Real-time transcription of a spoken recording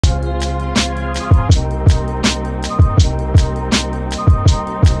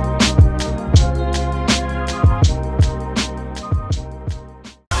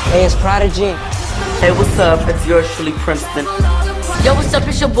Hey, it's Prodigy. Hey, what's up? It's yours truly, Princeton. Yo, what's up?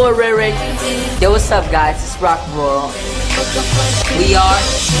 It's your boy, Ray Ray. Yo, what's up, guys? It's Rock Royal. We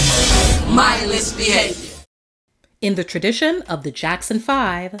are Mindless Behavior. In the tradition of the Jackson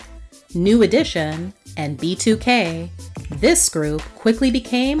 5, New Edition, and B2K, this group quickly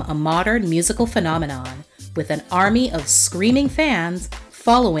became a modern musical phenomenon with an army of screaming fans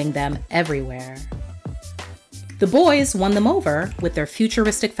following them everywhere. The boys won them over with their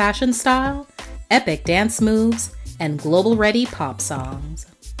futuristic fashion style, epic dance moves, and global-ready pop songs.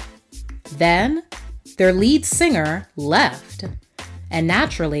 Then, their lead singer left, and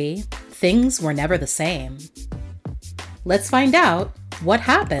naturally, things were never the same. Let's find out what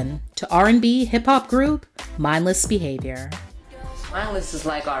happened to R&B hip-hop group Mindless Behavior. Mindless is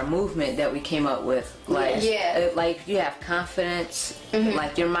like our movement that we came up with. Like, like you have confidence,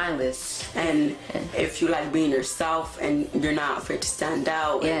 like you're mindless. And if you like being yourself and you're not afraid to stand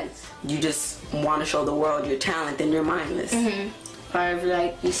out, and you just want to show the world your talent, then you're mindless. Or if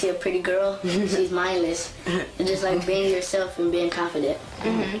like you see a pretty girl, she's mindless. It's just like being yourself and being confident.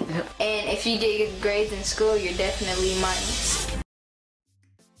 And if you get good grades in school, you're definitely mindless.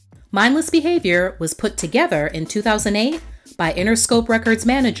 Mindless Behavior was put together in 2008 by Interscope Records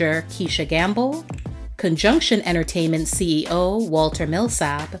manager Keisha Gamble, Conjunction Entertainment CEO Walter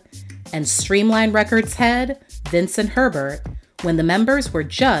Millsap, and Streamline Records head Vincent Herbert when the members were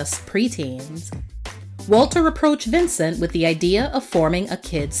just preteens. Walter approached Vincent with the idea of forming a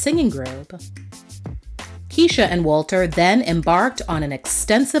kids' singing group. Keisha and Walter then embarked on an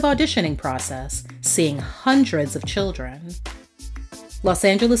extensive auditioning process, seeing hundreds of children. Los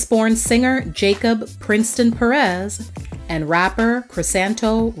Angeles-born singer Jacob Princeton Perez and rapper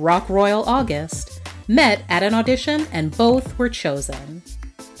Crisanto Rock Royal August met at an audition and both were chosen.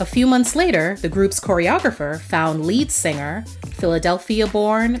 A few months later, the group's choreographer found lead singer,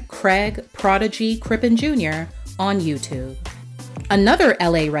 Philadelphia-born Craig Prodigy Crippen Jr. on YouTube. Another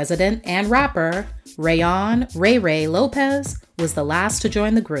LA resident and rapper, Rayon Ray Ray Lopez, was the last to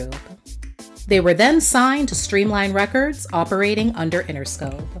join the group. They were then signed to Streamline Records, operating under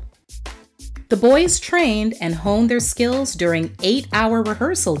Interscope. The boys trained and honed their skills during 8-hour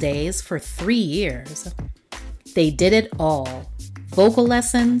rehearsal days for 3 years. They did it all: vocal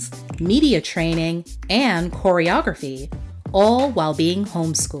lessons, media training, and choreography, all while being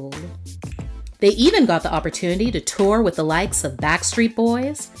homeschooled. They even got the opportunity to tour with the likes of Backstreet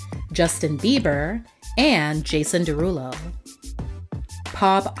Boys, Justin Bieber, and Jason Derulo.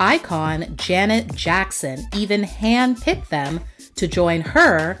 Pop icon Janet Jackson even handpicked them to join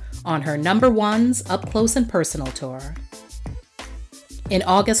her on her #1's Up Close and Personal tour. In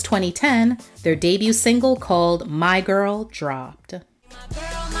August 2010, their debut single called My Girl dropped.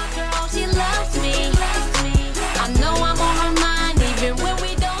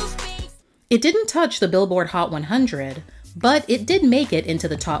 It didn't touch the Billboard Hot 100, but it did make it into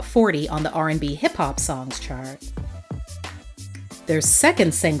the top 40 on the R&B hip-hop songs chart. Their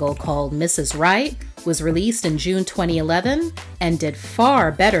second single, called Mrs. Right, was released in June 2011 and did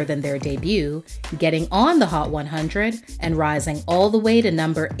far better than their debut, getting on the Hot 100 and rising all the way to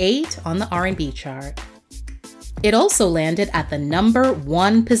 #8 on the R&B chart. It also landed at the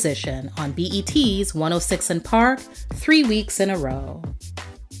 #1 position on BET's 106 & Park 3 weeks in a row.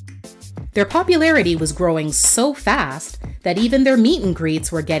 Their popularity was growing so fast that even their meet and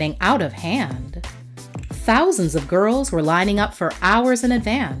greets were getting out of hand. Thousands of girls were lining up for hours in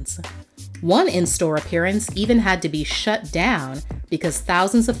advance. One in-store appearance even had to be shut down because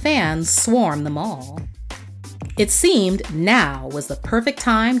thousands of fans swarmed the mall. It seemed now was the perfect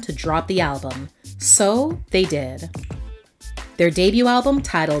time to drop the album, so they did. Their debut album,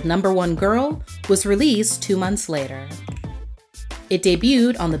 titled #1 Girl, was released 2 months later. It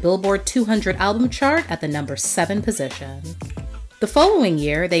debuted on the Billboard 200 album chart at the #7 position. The following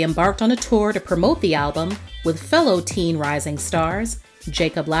year, they embarked on a tour to promote the album with fellow teen rising stars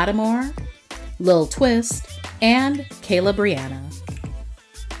Jacob Lattimore, Lil Twist, and Kayla Brianna.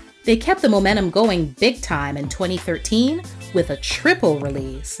 They kept the momentum going big time in 2013 with a triple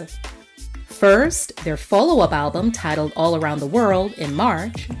release. First, their follow-up album titled All Around the World in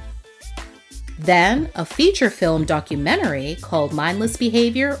March. Then, a feature film documentary called Mindless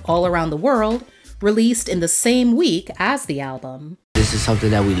Behavior All Around the World, released in the same week as the album. This is something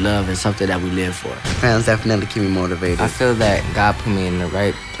that we love and something that we live for. Fans definitely keep me motivated. I feel that God put me in the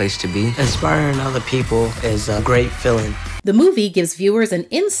right place to be. Inspiring other people is a great feeling. The movie gives viewers an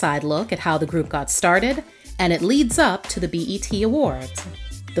inside look at how the group got started, and it leads up to the BET Awards.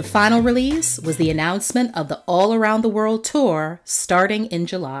 The final release was the announcement of the All Around the World tour starting in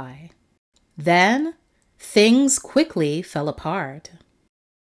July. Then, things quickly fell apart.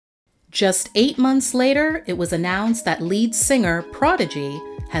 Just 8 months later, it was announced that lead singer Prodigy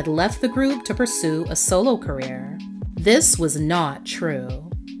had left the group to pursue a solo career. This was not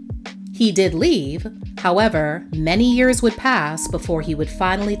true. He did leave, however, many years would pass before he would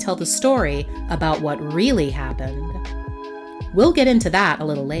finally tell the story about what really happened. We'll get into that a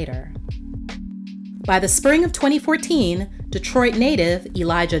little later. By the spring of 2014, Detroit native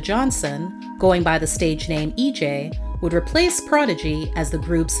Elijah Johnson, going by the stage name EJ, would replace Prodigy as the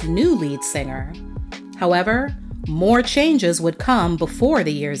group's new lead singer. However, more changes would come before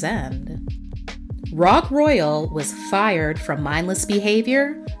the year's end. Rock Royal was fired from Mindless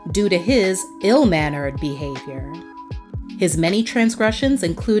Behavior due to his ill-mannered behavior. His many transgressions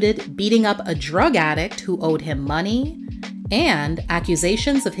included beating up a drug addict who owed him money and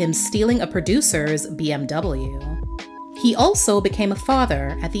accusations of him stealing a producer's BMW. He also became a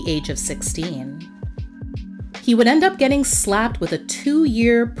father at the age of 16. He would end up getting slapped with a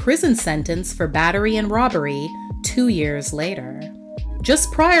 2-year prison sentence for battery and robbery 2 years later.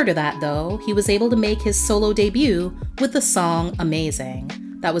 Just prior to that, though, he was able to make his solo debut with the song Amazing,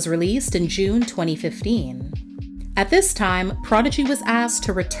 that was released in June 2015. At this time, Prodigy was asked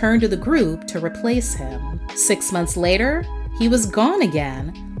to return to the group to replace him. 6 months later, he was gone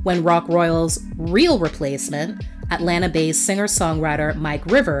again when Rock Royal's real replacement, Atlanta-based singer-songwriter Mike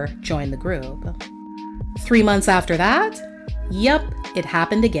River, joined the group. 3 months after that, yep, it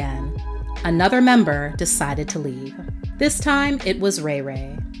happened again. Another member decided to leave. This time, it was Ray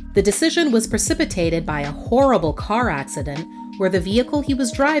Ray. The decision was precipitated by a horrible car accident where the vehicle he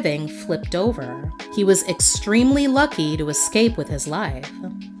was driving flipped over. He was extremely lucky to escape with his life.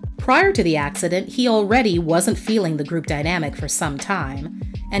 Prior to the accident, he already wasn't feeling the group dynamic for some time,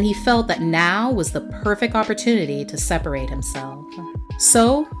 and he felt that now was the perfect opportunity to separate himself.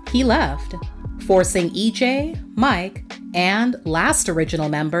 So he left, forcing EJ, Mike, and last original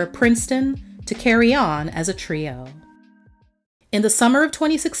member, Princeton, to carry on as a trio. In the summer of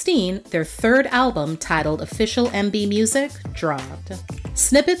 2016, their third album, titled Official MB Music, dropped.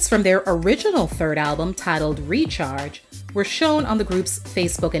 Snippets from their original third album, titled Recharge, were shown on the group's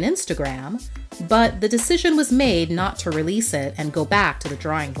Facebook and Instagram, but the decision was made not to release it and go back to the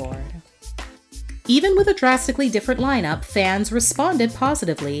drawing board. Even with a drastically different lineup, fans responded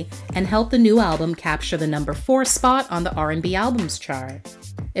positively and helped the new album capture the number 4 spot on the R&B albums chart.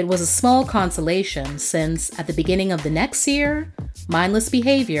 It was a small consolation since, at the beginning of the next year, Mindless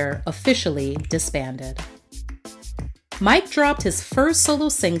Behavior officially disbanded. Mike dropped his first solo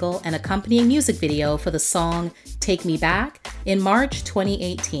single and accompanying music video for the song Take Me Back in March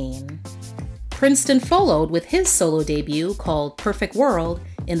 2018. Princeton followed with his solo debut called Perfect World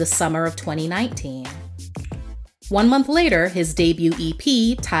in the summer of 2019. 1 month later, his debut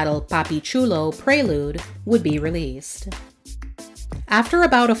EP, titled Papi Chulo Prelude, would be released. After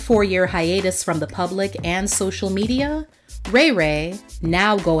about a 4-year hiatus from the public and social media, Ray Ray,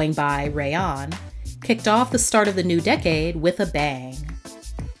 now going by Rayon, kicked off the start of the new decade with a bang.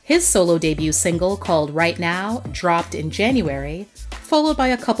 His solo debut single, called Right Now, dropped in January, followed by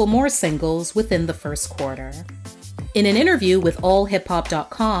a couple more singles within the first quarter. In an interview with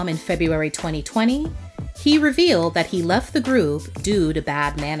allhiphop.com in February 2020, he revealed that he left the group due to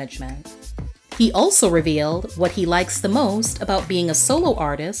bad management. He also revealed what he likes the most about being a solo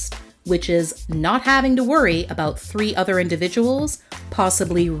artist, which is not having to worry about 3 other individuals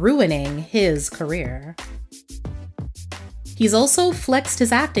possibly ruining his career. He's also flexed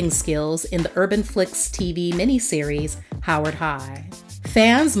his acting skills in the Urban Flicks TV miniseries Howard High.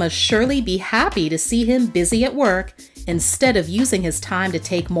 Fans must surely be happy to see him busy at work instead of using his time to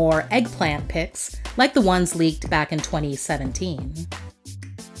take more eggplant pics like the ones leaked back in 2017.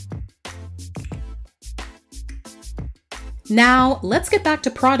 Now, let's get back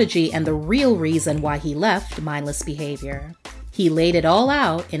to Prodigy and the real reason why he left Mindless Behavior. He laid it all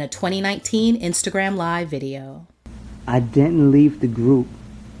out in a 2019 Instagram Live video. I didn't leave the group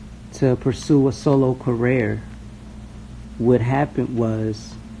to pursue a solo career. What happened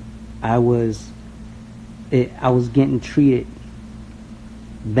was I was getting treated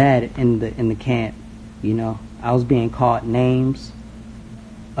bad in the camp, you know. I was being called names.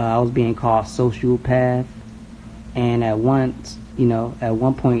 I was being called sociopath. And at one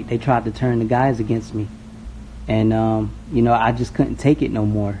point they tried to turn the guys against me. And I just couldn't take it no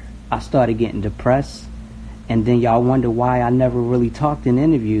more. I started getting depressed. And then y'all wonder why I never really talked in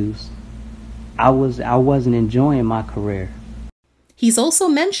interviews. I wasn't enjoying my career. He's also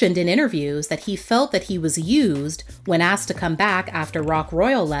mentioned in interviews that he felt that he was used when asked to come back after Rock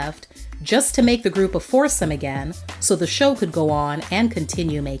Royal left, just to make the group a foursome again so the show could go on and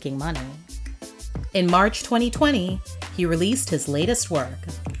continue making money. In March 2020, he released his latest work,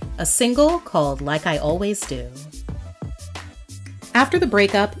 a single called Like I Always Do. After the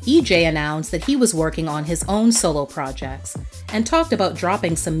breakup, EJ announced that he was working on his own solo projects and talked about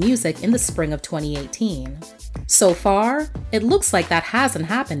dropping some music in the spring of 2018. So far, it looks like that hasn't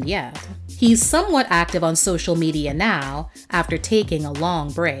happened yet. He's somewhat active on social media now after taking a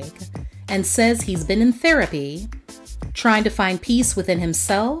long break, and says he's been in therapy, trying to find peace within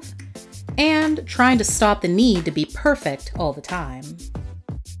himself, and trying to stop the need to be perfect all the time.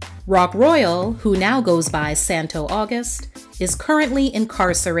 Rock Royal, who now goes by Santo August, is currently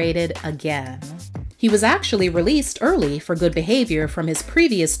incarcerated again. He was actually released early for good behavior from his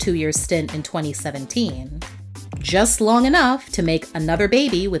previous 2-year stint in 2017. Just long enough to make another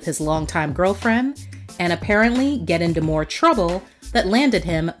baby with his longtime girlfriend and apparently get into more trouble that landed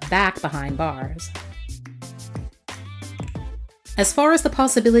him back behind bars. As far as the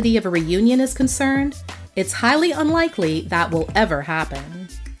possibility of a reunion is concerned, it's highly unlikely that will ever happen.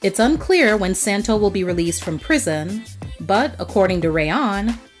 It's unclear when Santo will be released from prison, but according to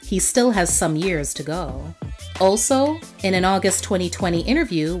Rayon, he still has some years to go. Also, in an August 2020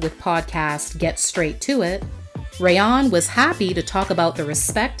 interview with podcast Get Straight to It, Rayon was happy to talk about the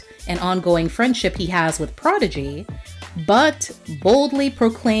respect and ongoing friendship he has with Prodigy, but boldly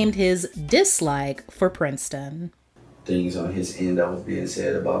proclaimed his dislike for Princeton. Things on his end that was being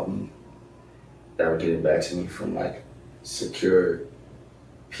said about me that were getting back to me from like secure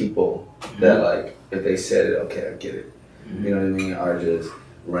people that like, if they said it, okay, I get it. You know what I mean? Or just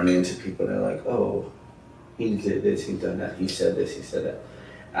run into people that are like, oh, he did this, he done that, he said this, he said that.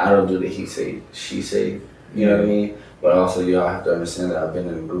 I don't do the he say, she say, you know what I mean? But also y'all have to understand that I've been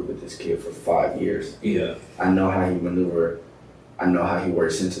in a group with this kid for 5 years. Yeah. I know how he maneuver, I know how he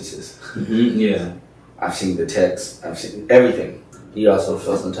works sentences. Yeah. I've seen the text, I've seen everything. He also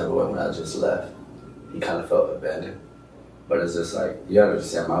felt some type of way when I just left. He kind of felt abandoned. But it's just like, you gotta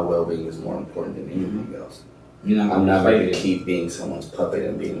understand my well-being is more important than anything else. I'm not going to keep being someone's puppet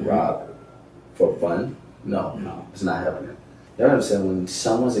and being robbed for fun. No, it's not happening. You understand, when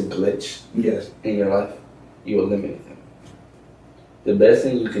someone's a glitch in your life, you eliminate them. The best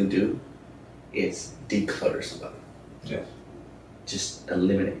thing you can do is declutter somebody. Yes. Just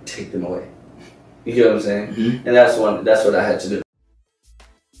eliminate, take them away. You get what I'm saying? And that's what I had to do.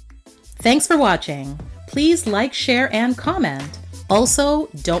 Thanks for watching. Please like, share, and comment. Also,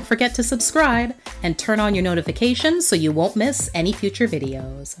 don't forget to subscribe and turn on your notifications so you won't miss any future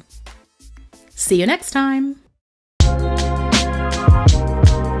videos. See you next time!